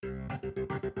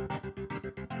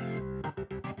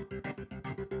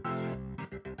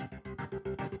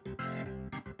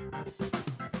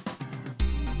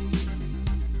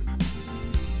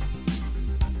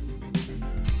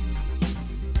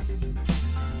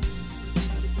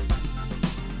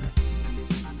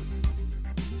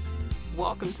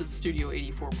welcome to the Studio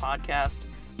 84 podcast.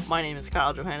 My name is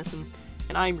Kyle Johannesson,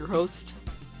 and I am your host,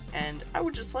 and I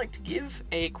would just like to give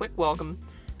a quick welcome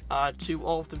to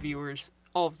all of the viewers,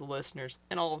 all of the listeners,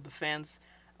 and all of the fans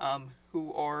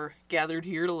who are gathered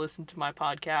here to listen to my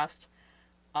podcast.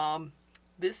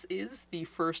 This is the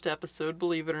first episode,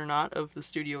 believe it or not, of the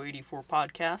Studio 84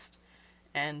 podcast,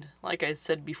 and like I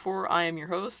said before, I am your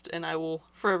host, and I will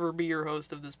forever be your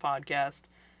host of this podcast.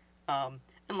 And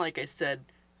like I said,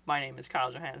 my name is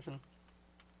Kyle Johannesson.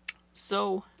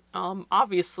 So,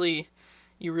 obviously,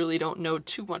 you really don't know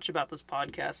too much about this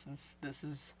podcast since this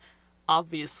is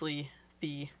obviously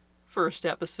the first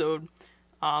episode.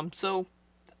 So,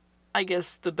 I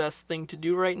guess the best thing to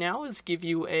do right now is give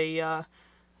you a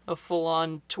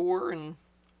full-on tour and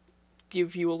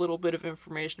give you a little bit of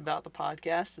information about the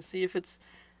podcast to see if it's,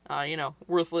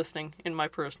 worth listening. In my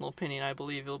personal opinion, I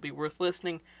believe it'll be worth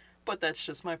listening, but that's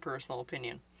just my personal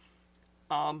opinion.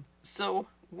 So,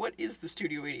 what is the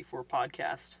Studio 84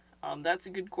 podcast? That's a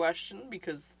good question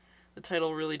because the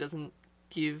title really doesn't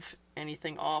give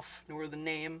anything off, nor the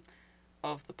name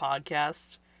of the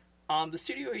podcast. The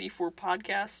Studio 84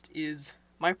 podcast is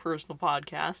my personal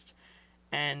podcast,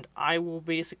 and I will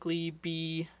basically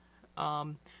be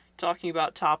talking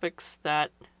about topics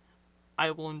that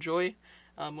I will enjoy,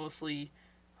 mostly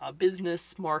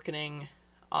business, marketing,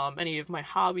 any of my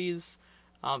hobbies,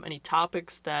 any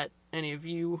topics that any of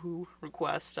you who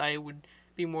request, I would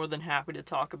be more than happy to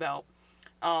talk about.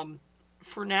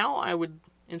 For now, I would,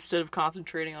 instead of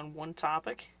concentrating on one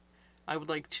topic, I would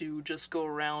like to just go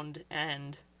around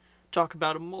and talk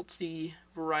about a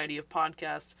multi-variety of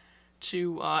podcasts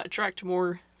to attract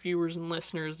more viewers and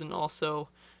listeners, and also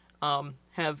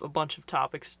have a bunch of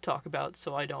topics to talk about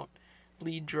so I don't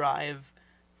lead drive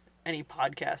any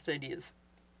podcast ideas.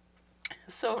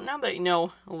 So now that you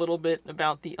know a little bit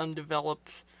about the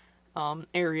undeveloped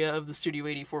area of the Studio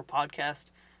 84 podcast,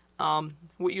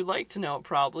 what you'd like to know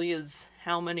probably is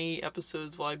how many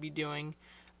episodes will I be doing,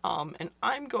 and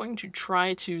I'm going to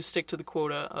try to stick to the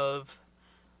quota of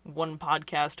one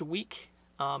podcast a week.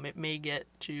 It may get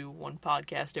to one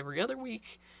podcast every other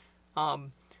week,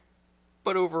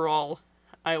 but overall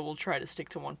I will try to stick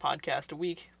to one podcast a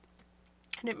week,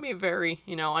 and it may vary.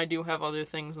 I do have other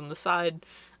things on the side.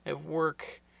 I have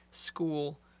work,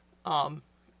 school,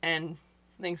 and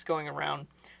things going around.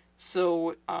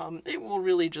 So, it will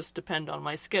really just depend on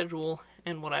my schedule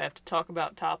and what I have to talk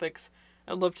about topics.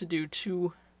 I'd love to do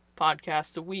 2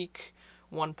 podcasts a week,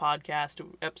 1 podcast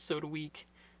episode a week.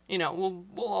 We'll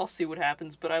all see what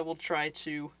happens, but I will try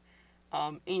to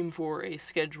aim for a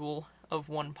schedule of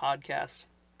 1 podcast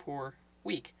per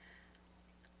week.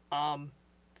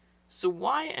 So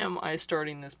why am I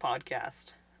starting this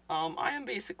podcast? I am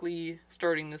basically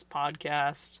starting this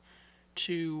podcast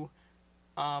to,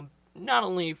 not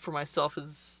only for myself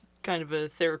as kind of a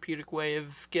therapeutic way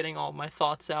of getting all my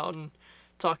thoughts out and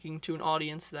talking to an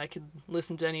audience that could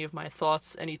listen to any of my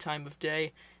thoughts any time of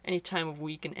day, any time of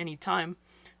week, and any time.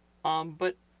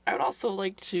 But I would also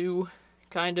like to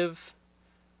kind of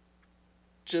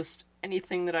just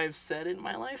anything that I've said in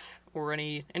my life, or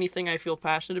anything I feel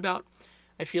passionate about.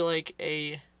 I feel like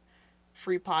a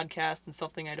free podcast and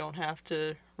something I don't have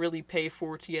to really pay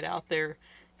for to get out there.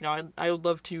 I would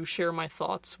love to share my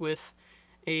thoughts with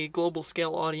a global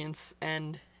scale audience,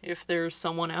 and if there's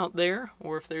someone out there,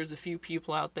 or if there's a few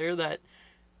people out there that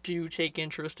do take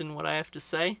interest in what I have to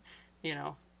say,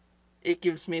 it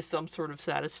gives me some sort of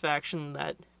satisfaction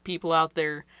that people out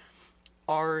there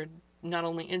are not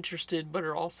only interested, but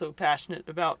are also passionate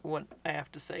about what I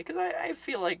have to say. Because I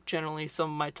feel like generally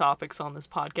some of my topics on this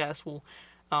podcast will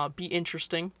be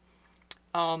interesting.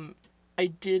 I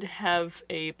did have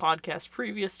a podcast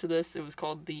previous to this. It was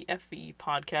called the FE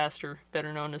Podcast, or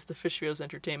better known as the Fishvios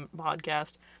Entertainment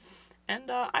Podcast. And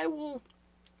I will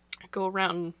go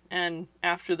around, and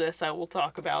after this I will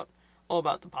talk all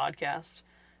about the podcast.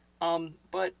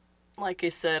 But like I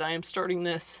said, I am starting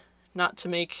this not to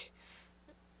make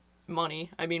money.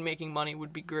 I mean, making money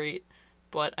would be great,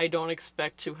 but I don't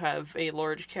expect to have a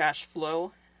large cash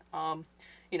flow.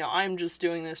 I'm just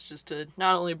doing this just to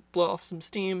not only blow off some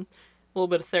steam, a little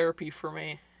bit of therapy for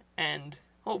me, and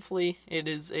hopefully it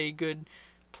is a good,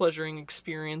 pleasuring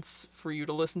experience for you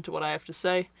to listen to what I have to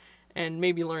say, and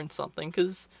maybe learn something,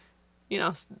 because,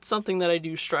 something that I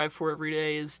do strive for every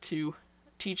day is to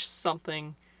teach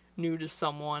something new to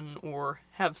someone, or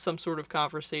have some sort of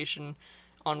conversation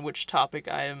on which topic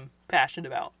I am passionate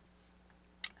about.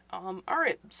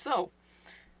 Alright, so,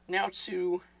 now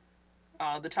to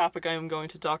the topic I am going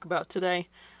to talk about today.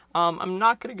 I'm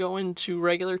not going to go into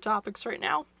regular topics right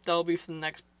now. That'll be for the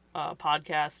next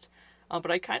podcast.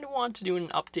 But I kind of want to do an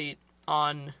update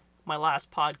on my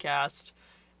last podcast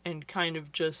and kind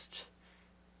of just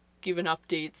give an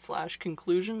update /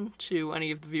 conclusion to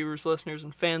any of the viewers, listeners,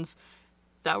 and fans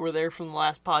that were there from the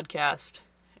last podcast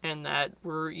and that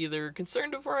were either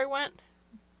concerned of where I went.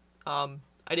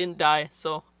 I didn't die,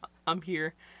 so I'm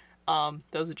here. That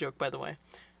was a joke, by the way.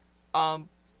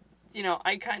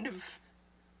 I kind of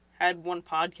had one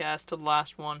podcast to the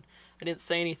last one. I didn't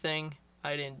say anything.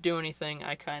 I didn't do anything.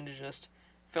 I kind of just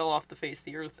fell off the face of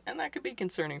the earth, and that could be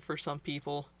concerning for some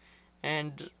people.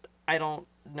 And I don't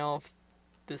know if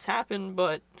this happened,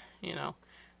 but,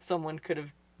 someone could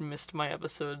have missed my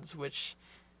episodes, which,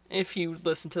 if you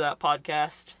listen to that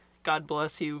podcast, God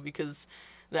bless you, because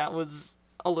that was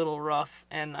a little rough,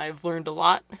 and I've learned a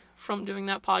lot from doing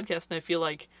that podcast, and I feel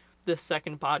like this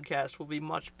second podcast will be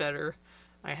much better.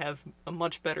 I have a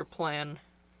much better plan,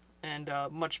 and a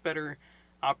much better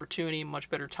opportunity, much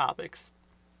better topics.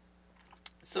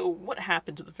 So, what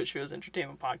happened to the Fish Goes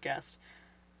Entertainment podcast?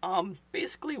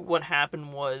 Basically what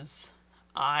happened was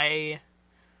I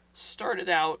started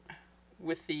out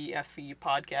with the FE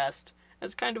podcast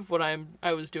as kind of what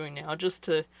I was doing now, just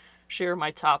to share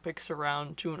my topics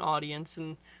around to an audience,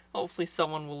 and hopefully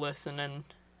someone will listen and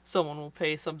someone will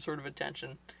pay some sort of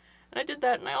attention. And I did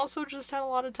that, and I also just had a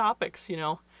lot of topics,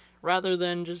 rather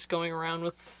than just going around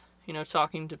with,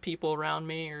 talking to people around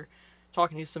me or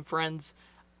talking to some friends.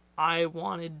 I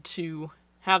wanted to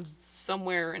have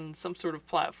somewhere in some sort of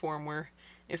platform where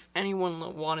if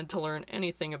anyone wanted to learn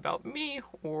anything about me,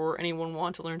 or anyone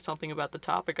wanted to learn something about the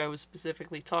topic I was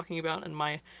specifically talking about and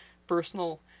my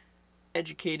personal,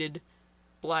 educated,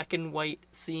 black and white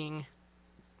seeing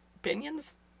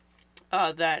opinions,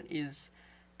 that is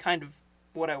kind of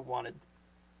what I wanted.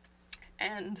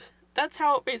 And that's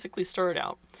how it basically started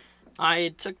out.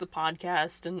 I took the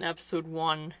podcast in episode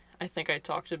 1, I think I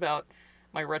talked about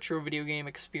my retro video game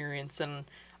experience, and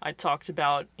I talked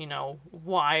about,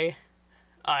 why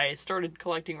I started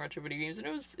collecting retro video games, and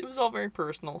it was all very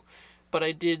personal, but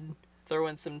I did throw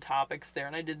in some topics there,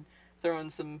 and I did throw in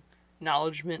some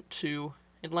acknowledgement to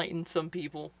enlighten some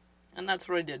people, and that's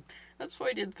what I did. That's what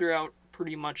I did throughout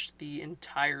pretty much the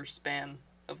entire span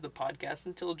of the podcast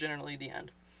until generally the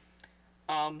end.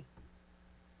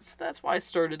 So that's why I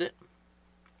started it,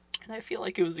 and I feel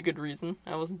like it was a good reason.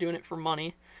 I wasn't doing it for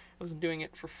money. I wasn't doing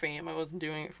it for fame. I wasn't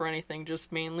doing it for anything,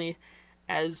 just mainly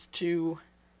as to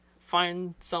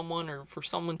find someone or for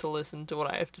someone to listen to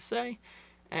what I have to say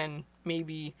and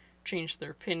maybe change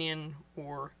their opinion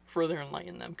or further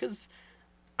enlighten them. Because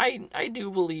I do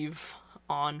believe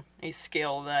on a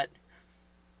scale that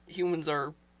humans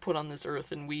are put on this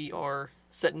earth and we are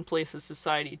set in place as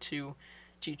society to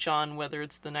teach on, whether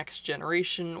it's the next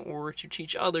generation or to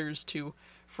teach others to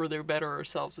further better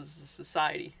ourselves as a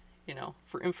society,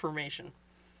 for information.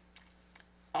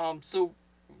 So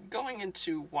going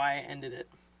into why I ended it.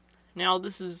 Now,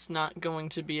 this is not going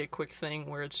to be a quick thing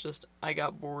where it's just I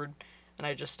got bored and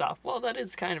I just stopped. Well, that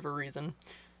is kind of a reason,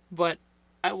 but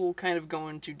I will kind of go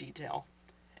into detail.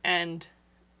 And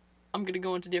I'm going to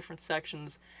go into different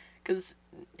sections because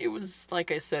it was,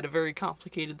 like I said, a very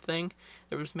complicated thing.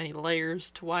 There was many layers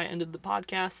to why I ended the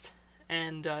podcast,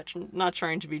 and not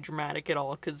trying to be dramatic at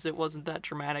all because it wasn't that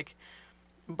dramatic,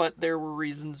 but there were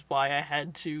reasons why I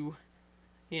had to,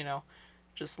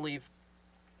 just leave.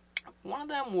 One of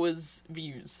them was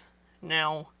views.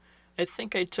 Now, I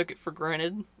think I took it for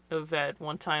granted of at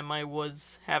one time I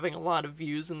was having a lot of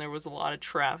views and there was a lot of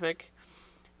traffic,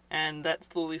 and that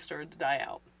slowly started to die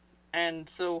out. And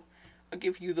so I'll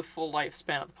give you the full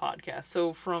lifespan of the podcast.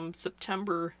 So from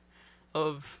September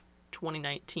of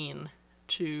 2019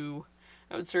 to,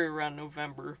 I would say around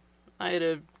November, I had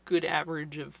a good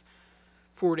average of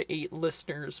 4 to 8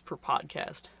 listeners per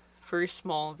podcast. Very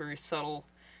small, very subtle.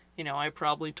 I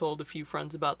probably told a few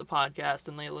friends about the podcast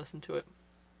and they listened to it.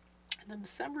 And then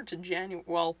December to January,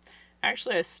 well,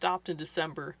 actually I stopped in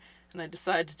December and I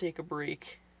decided to take a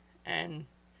break. And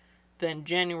then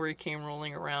January came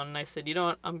rolling around and I said, you know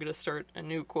what, I'm going to start a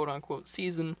new quote-unquote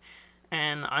season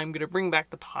and I'm going to bring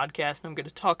back the podcast and I'm going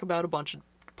to talk about a bunch of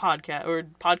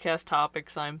podcast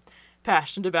topics I'm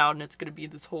passionate about, and it's going to be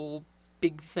this whole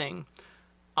big thing.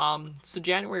 So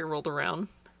January rolled around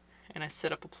and I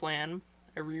set up a plan.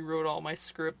 I rewrote all my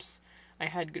scripts. I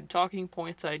had good talking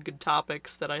points. I had good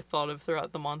topics that I thought of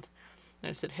throughout the month. And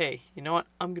I said, hey, you know what?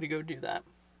 I'm going to go do that.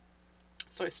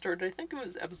 So I started, I think it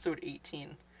was episode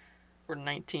 18 or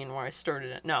 19 where I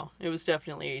started it. No, it was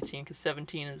definitely 18 because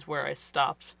 17 is where I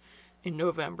stopped in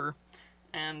November.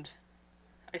 And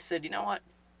I said, you know what?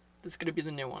 This is going to be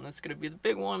the new one. This is going to be the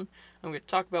big one. I'm going to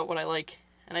talk about what I like.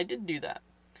 And I did do that.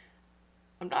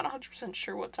 I'm not 100%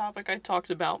 sure what topic I talked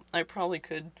about. I probably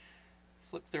could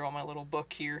flip through all my little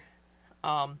book here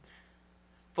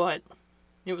But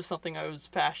it was something I was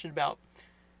passionate about.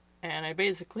 And I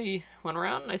basically went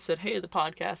around and I said, hey, the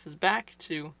podcast is back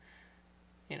to,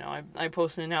 I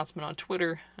posted an announcement on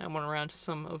Twitter. I went around to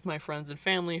some of my friends and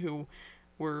family who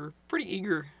were pretty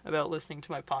eager about listening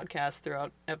to my podcast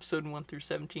throughout episode 1 through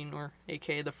 17, or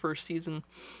aka the first season.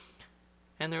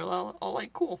 And they're all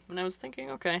like, cool. And I was thinking,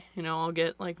 okay, I'll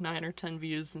get like 9 or 10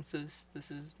 views since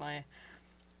this is my,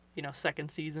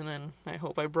 second season, and I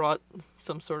hope I brought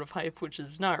some sort of hype, which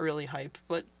is not really hype,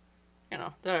 but,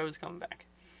 that I was coming back.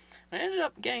 I ended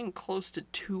up getting close to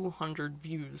 200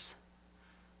 views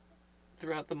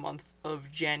throughout the month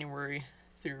of January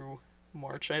through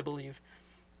March, I believe.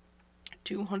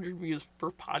 200 views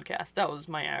per podcast. That was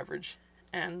my average.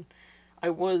 And I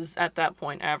was, at that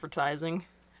point, advertising,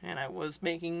 and I was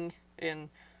making a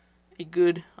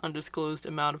good undisclosed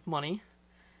amount of money,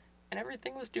 and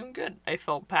everything was doing good. I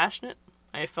felt passionate.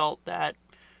 I felt that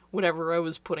whatever I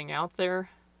was putting out there,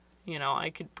 I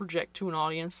could project to an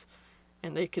audience,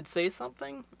 and they could say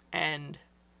something, and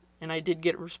I did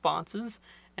get responses,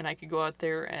 and I could go out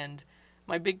there, and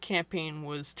my big campaign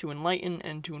was to enlighten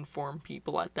and to inform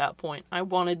people at that point. I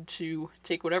wanted to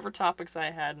take whatever topics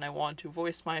I had, and I wanted to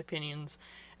voice my opinions,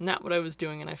 and that's what I was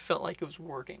doing, and I felt like it was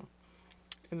working.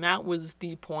 And that was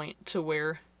the point to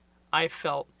where I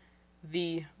felt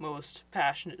the most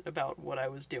passionate about what I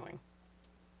was doing.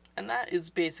 And that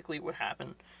is basically what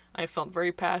happened. I felt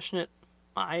very passionate.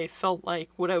 I felt like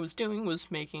what I was doing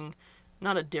was making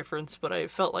not a difference, but I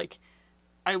felt like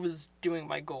I was doing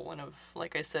my goal, and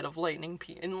like I said, of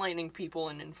enlightening people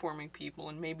and informing people,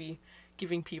 and maybe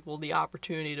giving people the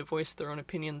opportunity to voice their own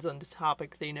opinions on the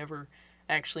topic they never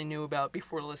actually knew about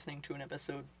before listening to an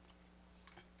episode.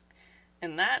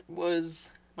 And that was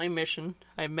my mission.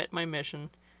 I met my mission.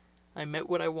 I met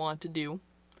what I wanted to do,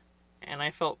 and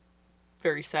I felt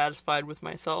very satisfied with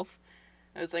myself.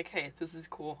 I was like, hey, this is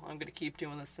cool. I'm going to keep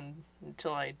doing this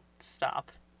until I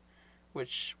stop,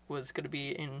 which was going to be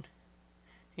in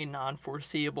a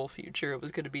non-foreseeable future. It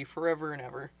was going to be forever and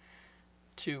ever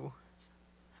to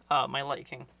my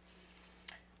liking.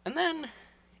 And then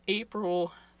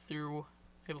April through,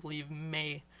 I believe,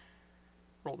 May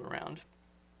rolled around.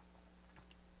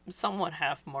 Somewhat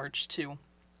half March too,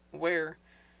 where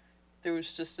there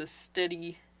was just a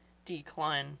steady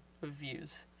decline of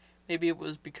views. Maybe it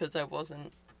was because I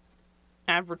wasn't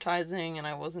advertising and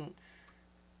I wasn't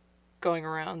going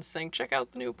around saying, check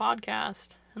out the new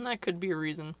podcast, and that could be a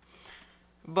reason.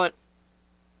 But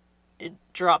it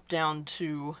dropped down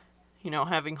to,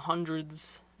 having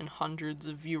hundreds and hundreds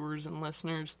of viewers and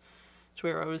listeners, to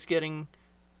where I was getting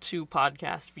 2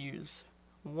 podcast views,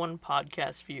 1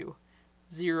 podcast view,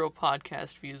 0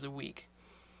 podcast views a week.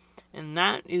 And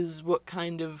that is what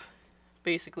kind of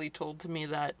basically told to me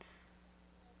that,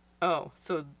 oh,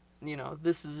 so,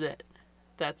 this is it.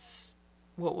 That's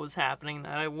what was happening,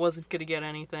 that I wasn't going to get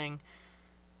anything.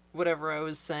 Whatever I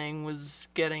was saying was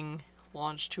getting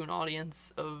launched to an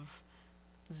audience of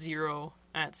 0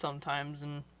 at some times,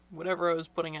 and whatever I was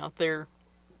putting out there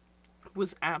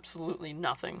was absolutely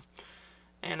nothing.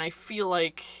 And I feel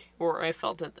like, or I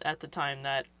felt at the time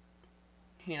that,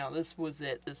 this was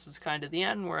it. This was kind of the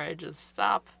end where I just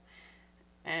stop.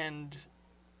 And,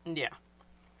 yeah.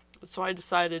 So I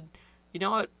decided, you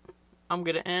know what? I'm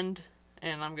going to end,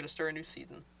 and I'm going to start a new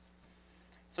season.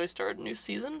 So I started a new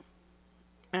season,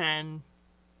 and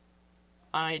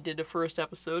I did a first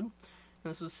episode.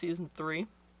 This was season 3. And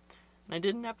I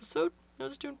did an episode. It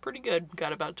was doing pretty good.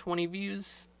 Got about 20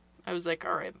 views. I was like,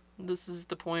 alright, this is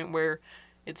the point where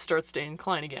it starts to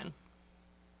incline again.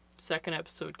 Second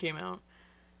episode came out.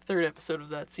 Third episode of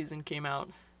that season came out.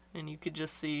 And you could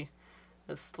just see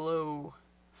a slow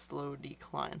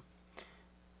decline.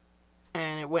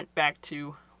 And it went back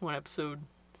to 1 episode,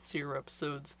 0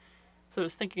 episodes. So I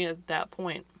was thinking at that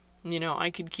point, I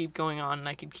could keep going on, and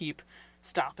I could keep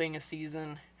stopping a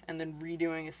season and then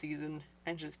redoing a season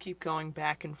and just keep going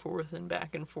back and forth and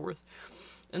back and forth.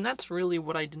 And that's really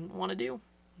what I didn't want to do.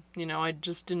 I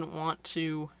just didn't want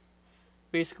to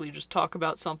basically just talk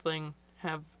about something,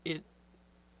 have it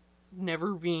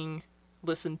never being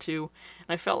listened to.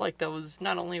 And I felt like that was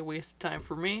not only a waste of time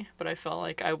for me, but I felt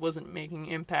like I wasn't making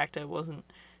impact. I wasn't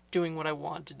doing what I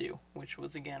wanted to do, which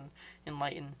was, again,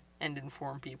 enlighten and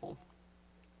inform people.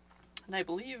 And I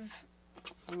believe,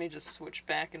 let me just switch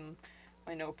back in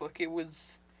my notebook, it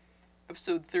was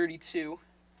episode 32,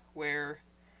 where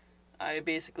I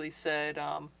basically said,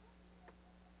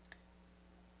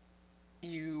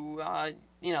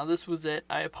 this was it.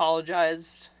 I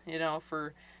apologized,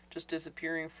 for just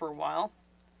disappearing for a while.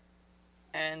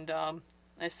 And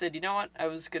I said, you know what, I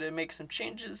was going to make some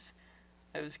changes.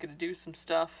 I was going to do some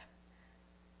stuff.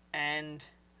 and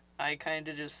I kind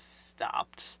of just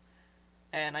stopped.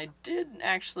 And I did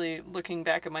actually, looking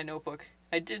back at my notebook,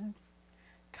 I did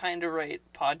kind of write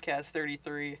podcast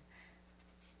 33.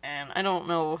 And I don't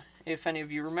know if any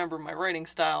of you remember my writing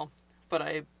style, but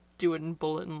I do it in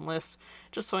bulletin lists,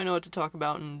 just so I know what to talk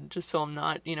about and just so I'm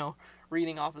not,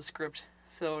 reading off a script.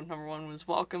 So number 1 was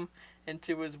welcome, and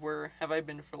 2 was where have I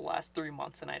been for the last 3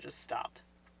 months, and I just stopped.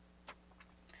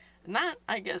 And that,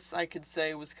 I guess I could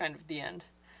say, was kind of the end.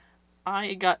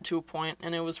 I got to a point,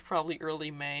 and it was probably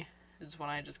early May, is when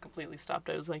I just completely stopped.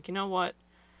 I was like, you know what?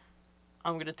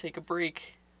 I'm going to take a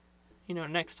break.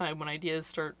 Next time when ideas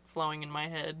start flowing in my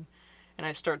head and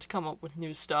I start to come up with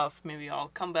new stuff, maybe I'll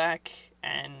come back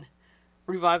and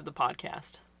revive the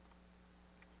podcast.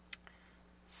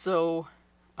 So,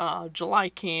 July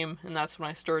came, and that's when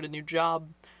I started a new job,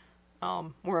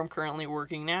 where I'm currently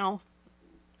working now.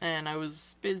 And I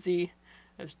was busy,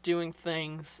 I was doing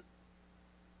things,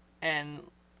 and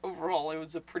overall it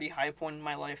was a pretty high point in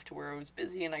my life to where I was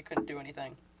busy and I couldn't do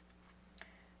anything.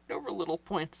 But over little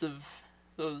points of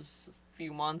those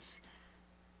few months,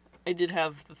 I did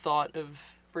have the thought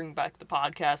of bringing back the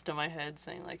podcast in my head,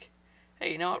 saying like,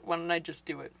 hey, you know what, why don't I just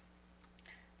do it?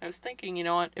 I was thinking, you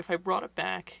know what, if I brought it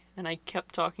back and I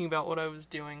kept talking about what I was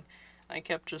doing, I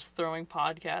kept just throwing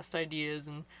podcast ideas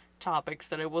and topics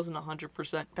that I wasn't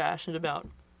 100% passionate about,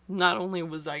 not only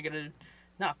was I going to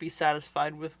not be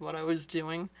satisfied with what I was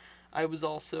doing, I was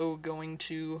also going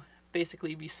to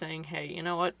basically be saying, hey, you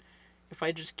know what, if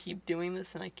I just keep doing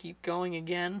this and I keep going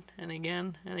again and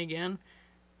again and again,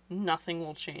 nothing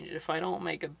will change. If I don't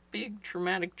make a big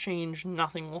dramatic change,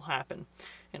 nothing will happen.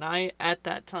 And I, at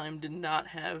that time, did not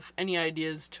have any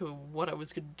ideas to what I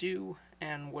was going to do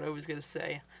and what I was going to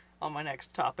say on my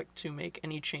next topic to make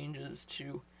any changes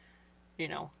to,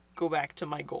 go back to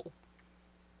my goal.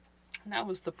 And that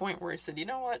was the point where I said, you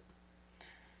know what?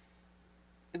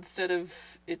 Instead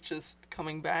of it just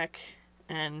coming back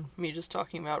and me just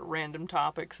talking about random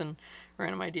topics and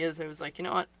random ideas, I was like, you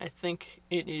know what? I think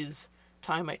it is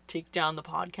time I take down the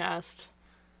podcast.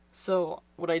 So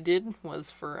what I did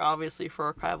was, for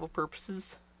archival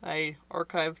purposes, I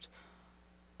archived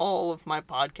all of my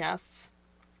podcasts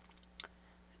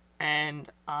and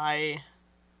I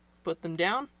put them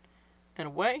down and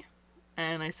away,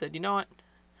 and I said, you know what?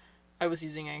 I was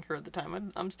using Anchor at the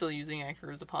time. I'm still using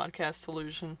Anchor as a podcast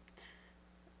solution.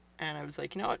 And I was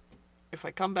like, you know what? If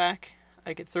I come back,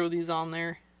 I could throw these on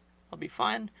there. I'll be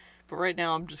fine. But right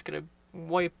now, I'm just going to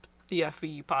wipe the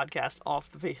FE podcast off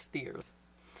the face of the earth.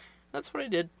 That's what I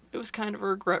did. It was kind of a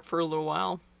regret for a little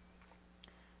while.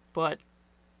 But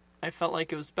I felt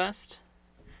like it was best.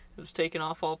 It was taken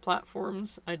off all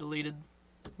platforms. I deleted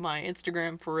my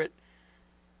Instagram for it.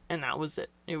 And that was it.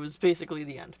 It was basically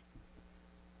the end.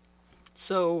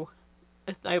 So,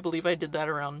 I believe I did that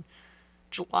around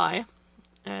July,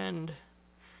 and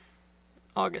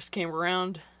August came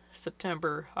around,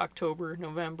 September, October,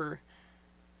 November,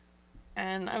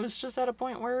 and I was just at a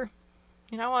point where,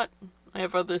 you know what, I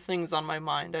have other things on my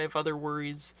mind, I have other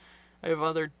worries, I have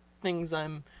other things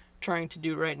I'm trying to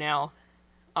do right now.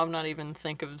 I'm not even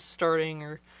thinking of starting,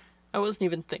 or I wasn't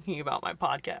even thinking about my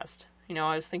podcast.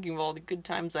 I was thinking of all the good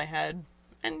times I had,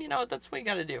 and that's what you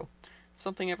gotta do. If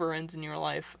something ever ends in your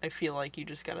life, I feel like you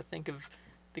just gotta think of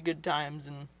the good times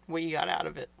and what you got out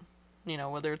of it.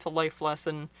 Whether it's a life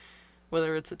lesson,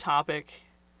 whether it's a topic,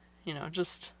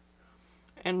 just...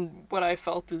 And what I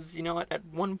felt is, at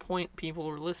one point people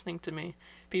were listening to me,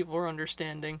 people were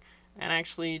understanding, and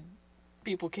actually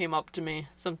people came up to me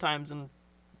sometimes and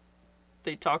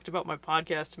they talked about my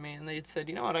podcast to me, and they'd said,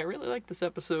 you know what, I really like this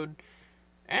episode,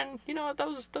 and that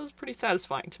was pretty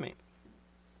satisfying to me.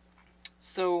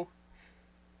 So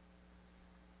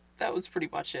that was pretty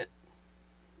much it.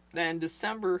 Then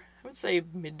December, I would say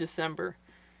mid-December,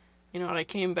 I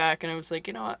came back and I was like,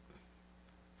 you know what,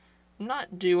 I'm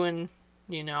not doing,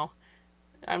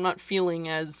 I'm not feeling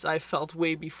as I felt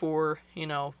way before,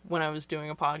 when I was doing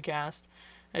a podcast.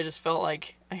 I just felt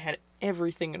like I had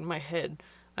everything in my head.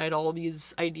 I had all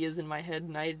these ideas in my head,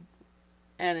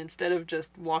 and instead of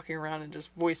just walking around and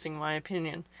just voicing my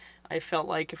opinion, I felt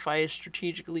like if I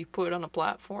strategically put on a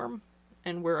platform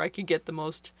and where I could get the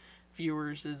most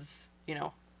viewers is,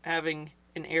 having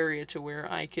an area to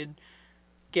where I could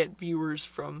get viewers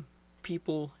from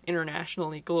people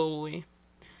internationally, globally,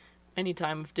 any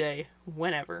time of day,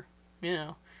 whenever.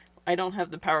 I don't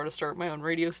have the power to start my own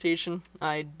radio station.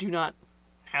 I do not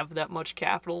have that much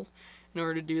capital in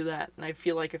order to do that, and I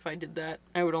feel like if I did that,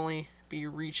 I would only be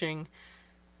reaching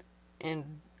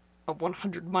in a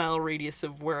 100-mile radius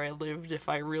of where I lived if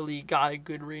I really got a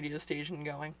good radio station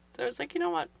going. So I was like, you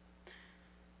know what?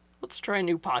 Let's try a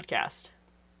new podcast.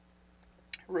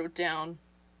 wrote down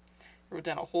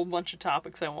a whole bunch of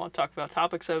topics I want to talk about,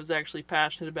 topics I was actually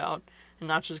passionate about, and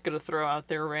not just going to throw out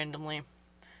there randomly.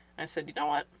 I said, you know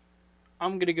what?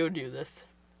 I'm going to go do this.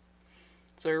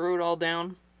 So I wrote it all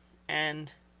down, and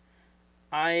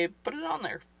I put it on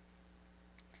there.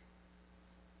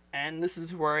 And this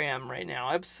is where I am right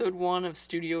now. Episode 1 of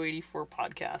Studio 84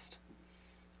 podcast.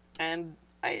 And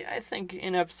I think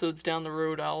in episodes down the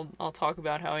road, I'll talk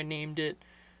about how I named it.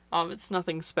 It's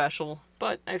nothing special,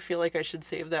 but I feel like I should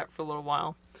save that for a little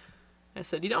while. I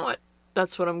said, you know what?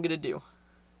 That's what I'm going to do.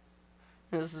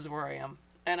 And this is where I am.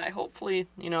 And I hopefully,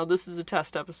 this is a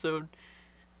test episode.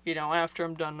 After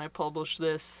I'm done and I publish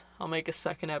this, I'll make a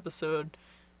second episode.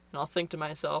 And I'll think to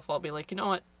myself, I'll be like, you know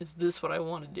what? Is this what I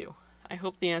want to do? I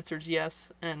hope the answer is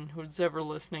yes. And who's ever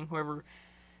listening, whoever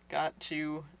got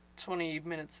to 20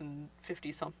 minutes and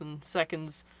 50-something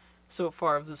seconds so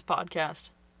far of this podcast,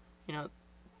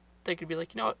 they could be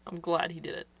like, you know what, I'm glad he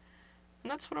did it. And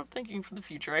that's what I'm thinking for the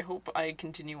future. I hope I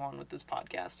continue on with this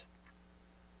podcast.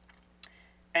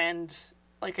 And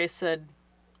like I said,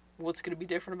 what's going to be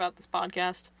different about this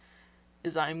podcast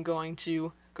is I'm going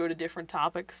to go to different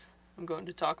topics. I'm going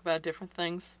to talk about different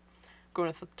things. I'm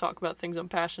going to talk about things I'm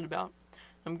passionate about.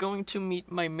 I'm going to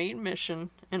meet my main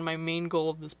mission, and my main goal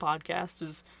of this podcast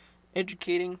is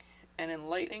educating and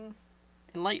enlightening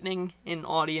an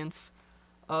audience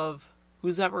of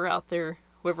who's ever out there,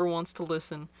 whoever wants to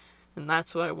listen, and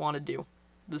that's what I want to do.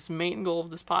 This main goal of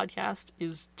this podcast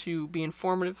is to be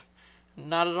informative,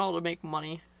 not at all to make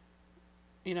money.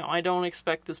 I don't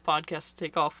expect this podcast to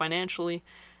take off financially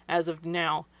as of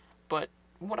now, but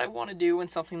what I want to do,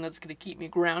 and something that's going to keep me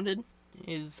grounded,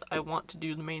 is I want to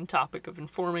do the main topic of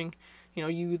informing,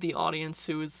 you, the audience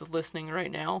who is listening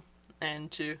right now, and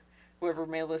to whoever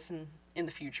may listen in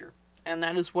the future. And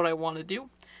that is what I want to do,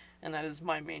 and that is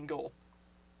my main goal.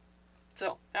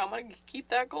 So, how am I going to keep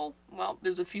that goal? Well,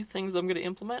 there's a few things I'm going to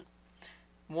implement.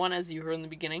 One, as you heard in the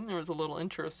beginning, there was a little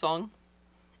intro song.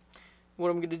 What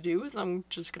I'm going to do is I'm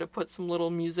just going to put some little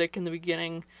music in the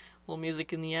beginning, little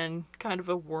music in the end, kind of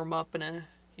a warm-up and a,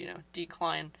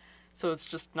 decline. So it's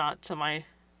just not to my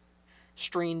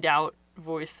strained out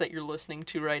voice that you're listening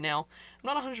to right now.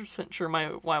 I'm not 100% sure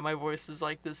why my voice is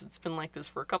like this. It's been like this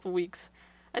for a couple weeks.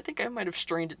 I think I might have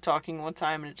strained it talking one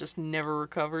time and it just never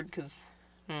recovered because,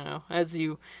 as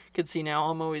you can see now,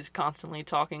 I'm always constantly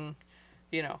talking,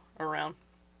 around.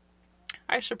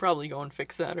 I should probably go and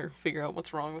fix that or figure out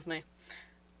what's wrong with me.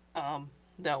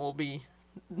 That will be,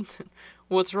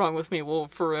 what's wrong with me will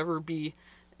forever be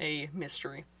a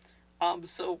mystery.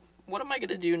 So what am I going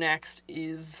to do next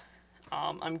is,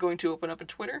 I'm going to open up a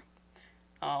Twitter.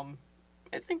 I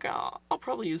think I'll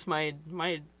probably use my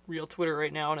real Twitter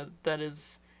right now, and that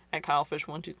is at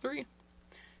KyleFish123.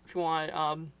 If you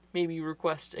want, maybe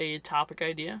request a topic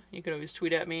idea, you could always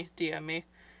tweet at me, DM me,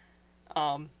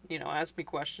 ask me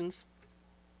questions.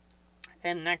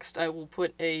 And next, I will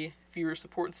put a viewer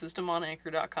support system on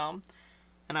Anchor.com,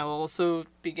 and I will also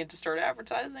begin to start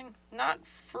advertising, not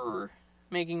for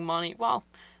making money. Well,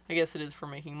 I guess it is for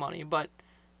making money, but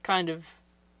kind of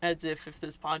as if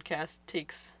this podcast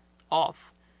takes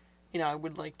off, I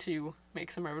would like to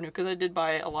make some revenue, because I did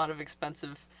buy a lot of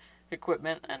expensive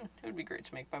equipment, and it would be great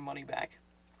to make my money back.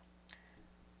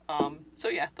 So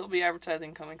yeah, there'll be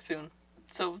advertising coming soon.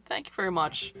 So thank you very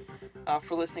much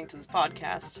for listening to this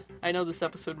podcast. I know this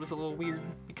episode was a little weird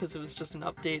because it was just an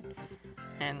update,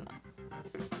 and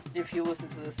if you listen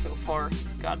to this so far,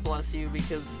 God bless you,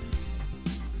 because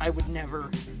I would never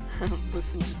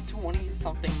listen to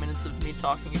 20-something minutes of me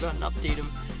talking about an update of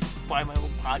why my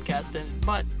old podcast ended.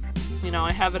 But,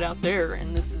 I have it out there,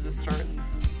 and this is a start, and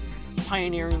this is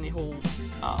pioneering the whole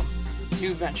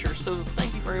new venture. So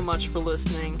thank you very much for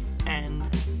listening, and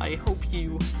I hope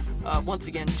you once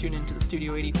again tune into the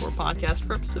Studio 84 podcast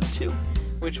for episode 2,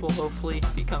 which will hopefully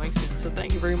be coming soon. So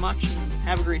thank you very much, and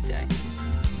have a great day.